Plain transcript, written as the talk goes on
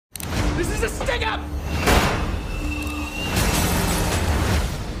This is a sting-up!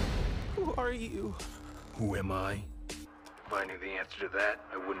 Who are you? Who am I? If I knew the answer to that,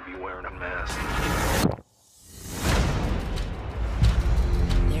 I wouldn't be wearing a mask.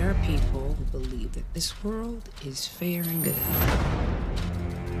 There are people who believe that this world is fair and good.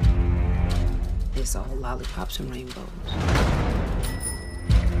 It's all lollipops and rainbows.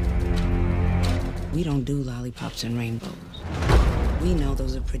 We don't do lollipops and rainbows. We know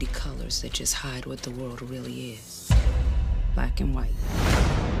those are pretty colors that just hide what the world really is. Black and white.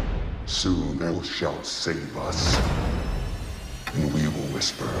 Soon thou shalt save us, and we will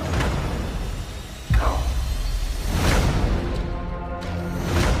whisper, no.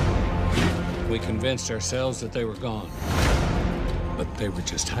 We convinced ourselves that they were gone, but they were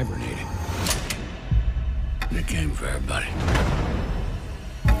just hibernating. They came for everybody.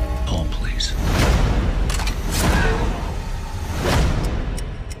 All please.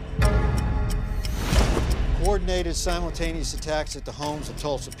 Coordinated simultaneous attacks at the homes of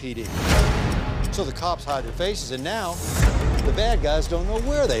Tulsa PD. So the cops hide their faces, and now the bad guys don't know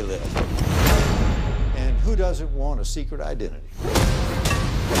where they live. And who doesn't want a secret identity?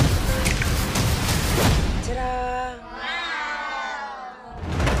 Ta-da!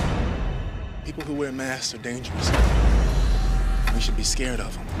 People who wear masks are dangerous. We should be scared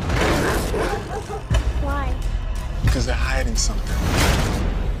of them. Why? Because they're hiding something.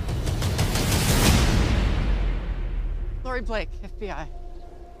 Lori Blake, FBI.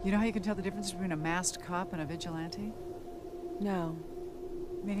 You know how you can tell the difference between a masked cop and a vigilante? No.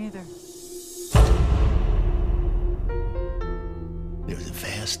 Me neither. There was a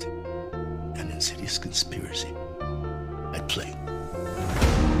vast and insidious conspiracy at play.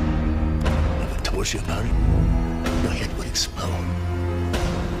 If I told you about it, your head would explode.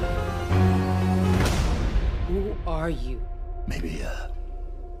 Who are you? Maybe,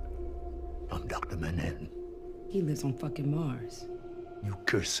 I'm Dr. Manhattan. He lives on fucking Mars. You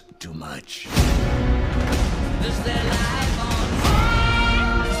curse too much. Is there life on Mars?